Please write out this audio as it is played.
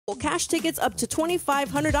Cash tickets up to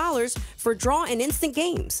 $2,500 for draw and instant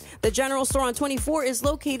games. The General Store on 24 is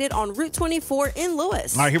located on Route 24 in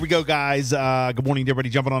Lewis. All right, here we go, guys. Good morning to everybody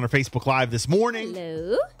jumping on our Facebook Live this morning.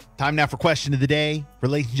 Hello. Time now for question of the day.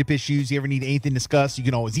 Relationship issues. You ever need anything discussed, you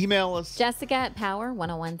can always email us. Jessica at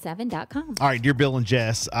power1017.com. All right, dear Bill and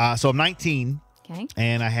Jess. So I'm 19, Okay.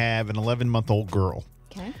 and I have an 11-month-old girl.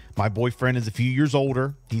 Okay. My boyfriend is a few years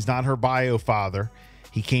older. He's not her bio father.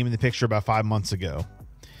 He came in the picture about 5 months ago.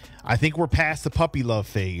 I think we're past the puppy love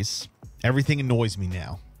phase. Everything annoys me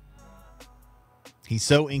now. He's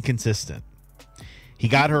so inconsistent. He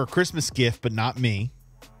got her a Christmas gift, but not me.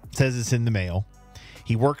 Says it's in the mail.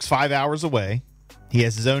 He works 5 hours away. He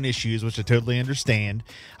has his own issues, which I totally understand.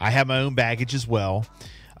 I have my own baggage as well.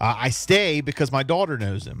 I stay because my daughter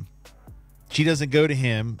knows him. She doesn't go to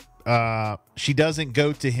him. She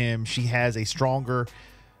has a stronger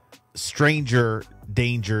stranger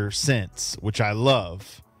danger sense, which I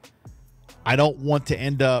love. I don't want to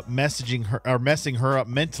end up messing her up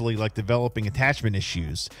mentally, like developing attachment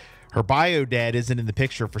issues. Her bio dad isn't in the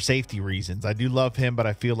picture for safety reasons. I do love him, but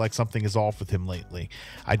I feel like something is off with him lately.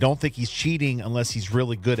 I don't think he's cheating unless he's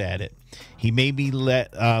really good at it. He made me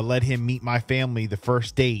let him meet my family the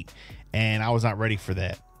first date, and I was not ready for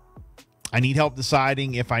that. I need help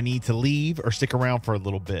deciding if I need to leave or stick around for a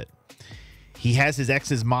little bit. He has his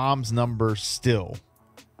ex's mom's number still.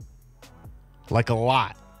 Like a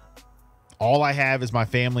lot. All I have is my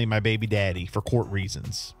family and my baby daddy for court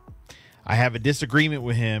reasons. I have a disagreement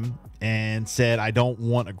with him and said I don't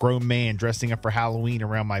want a grown man dressing up for Halloween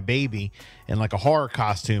around my baby in like a horror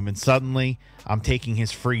costume, and suddenly I'm taking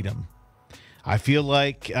his freedom. I feel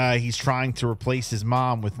like he's trying to replace his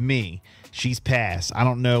mom with me. She's passed. I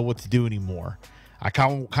don't know what to do anymore. I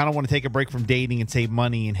kind of want to take a break from dating and save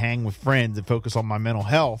money and hang with friends and focus on my mental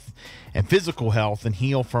health and physical health and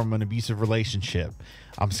heal from an abusive relationship.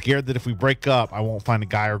 I'm scared that if we break up, I won't find a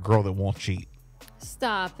guy or girl that won't cheat.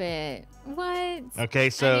 Stop it. What?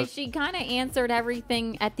 Okay, so I mean, she kind of answered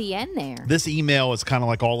everything at the end there. This email is kind of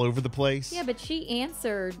like all over the place. Yeah, but she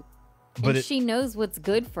answered, but and she knows what's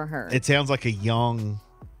good for her. It sounds like a young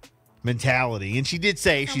mentality, and she did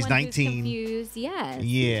say she's 19. Confused, yes.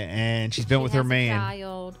 Yeah, and she's been with her man.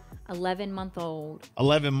 Child, 11-month-old.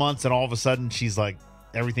 11 months, and all of a sudden she's like,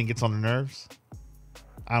 everything gets on her nerves.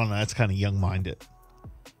 I don't know. That's kind of young-minded.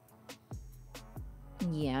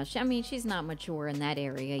 Yeah, she's not mature in that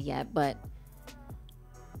area yet, but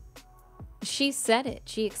she said it.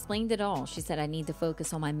 She explained it all. She said, I need to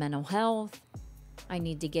focus on my mental health. I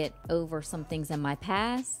need to get over some things in my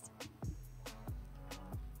past.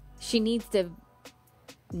 She needs to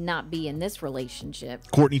not be in this relationship.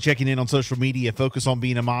 Courtney checking in on social media. Focus on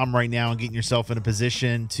being a mom right now and getting yourself in a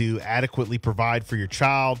position to adequately provide for your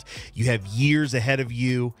child. You have years ahead of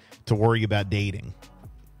you to worry about dating.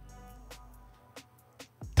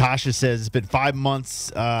 Tasha says it's been 5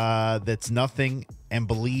 months. That's nothing, and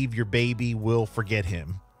believe your baby will forget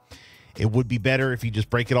him. It would be better if you just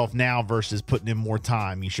break it off now versus putting in more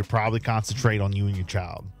time. You should probably concentrate on you and your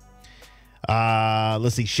child.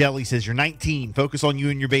 Let's see. Shelly says you're 19. Focus on you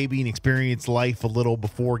and your baby and experience life a little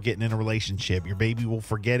before getting in a relationship. Your baby will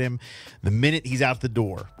forget him the minute he's out the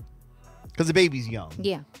door because the baby's young.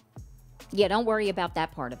 Yeah. Don't worry about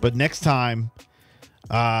that part of it. But next time,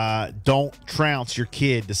 don't trounce your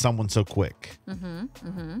kid to someone so quick.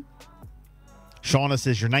 Shauna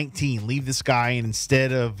says you're 19. Leave this guy, and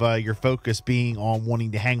instead of your focus being on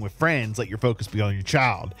wanting to hang with friends, let your focus be on your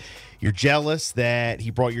child. You're jealous that he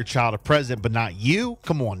brought your child a present, but not you?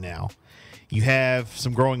 Come on now. You have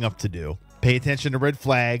some growing up to do. Pay attention to red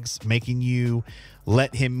flags, making you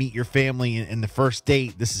let him meet your family in the first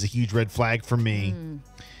date. This is a huge red flag for me.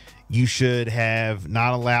 You should have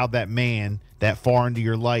not allowed that man that far into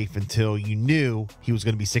your life until you knew he was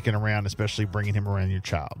going to be sticking around, especially bringing him around your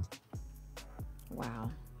child. Wow.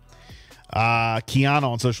 Kiana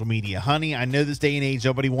on social media. Honey, I know this day and age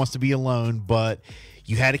nobody wants to be alone, but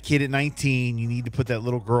you had a kid at 19. You need to put that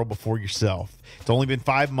little girl before yourself. It's only been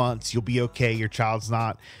 5 months. You'll be okay. Your child's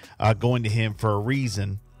not going to him for a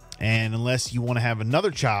reason. And unless you want to have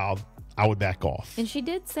another child, I would back off. And she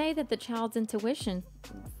did say that the child's intuition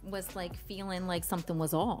was like feeling like something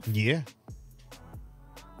was off. Yeah.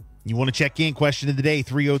 You want to check in? Question of the day,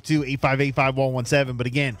 302-858-5117. But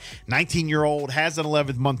again, 19-year-old has an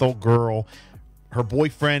 11-month-old girl. Her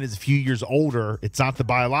boyfriend is a few years older. It's not the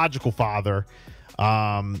biological father.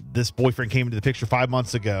 This boyfriend came into the picture 5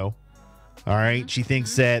 months ago. All right. She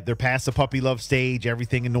thinks that they're past the puppy love stage.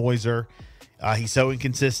 Everything annoys her. He's so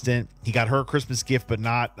inconsistent. He got her a Christmas gift, but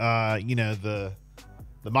not, the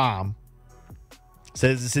mom.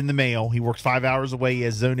 Says it's in the mail. He works 5 hours away. He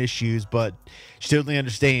has his own issues, but she totally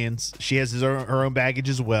understands. She has her own baggage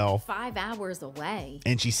as well. 5 hours away.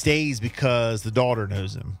 And she stays because the daughter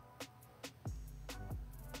knows him.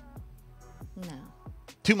 No.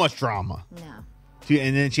 Too much drama. No.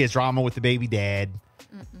 And then she has drama with the baby dad.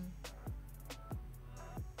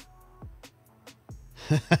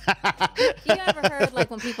 You ever heard like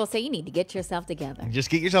when people say you need to get yourself together? Just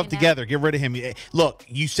get yourself You know? together. Get rid of him. Look,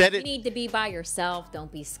 you said You it. need to be by yourself.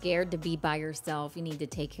 Don't be scared to be by yourself. You need to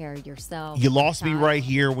take care of yourself. You lost me Child. right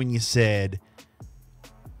here when you said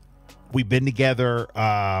we've been together,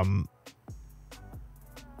 for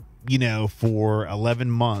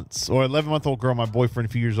 11 months. Or 11-month-old girl, my boyfriend,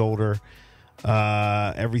 a few years older.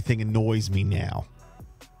 Everything annoys me now.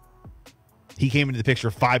 He came into the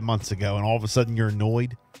picture 5 months ago, and all of a sudden you're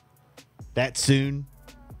annoyed that soon?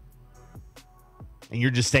 And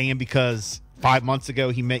you're just saying because 5 months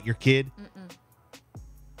ago he met your kid?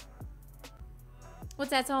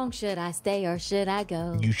 What's that song? Should I stay or should I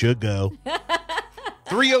go? You should go.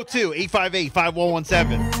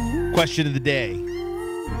 302-858-5117. Question of the day.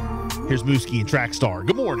 Here's Mooski and Trackstar.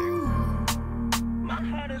 Good morning.